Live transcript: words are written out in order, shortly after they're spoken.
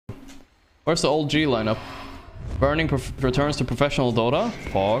Where's the old G lineup? Burning returns to professional Dota.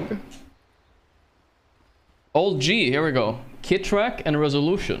 Pog. Old G, here we go. Kitrak and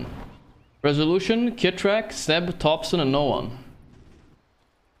Resolution. Resolution, Kitrak, Seb, Thompson, and no one.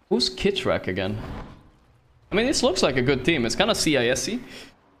 Who's Kitrak again? I mean, this looks like a good team. It's kind of CIS-y.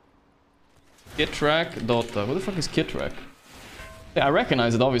 Kitrak, Dota. Who the fuck is Kitrak? Yeah, I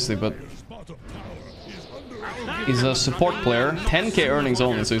recognize it obviously, but he's a support player. 10k earnings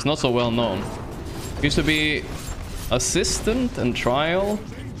only, so he's not so well known. Used to be assistant and trial.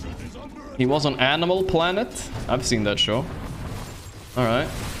 He was on Animal Planet. I've seen that show. Alright.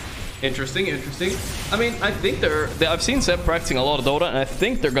 Interesting, interesting. I mean, I think I've seen Seb practicing a lot of Dota, and I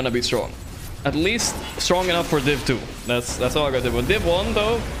think they're gonna be strong. At least strong enough for Div 2. That's all I got to do. With Div 1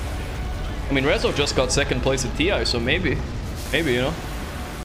 though, I mean, Rezo just got second place at TI, so maybe, you know.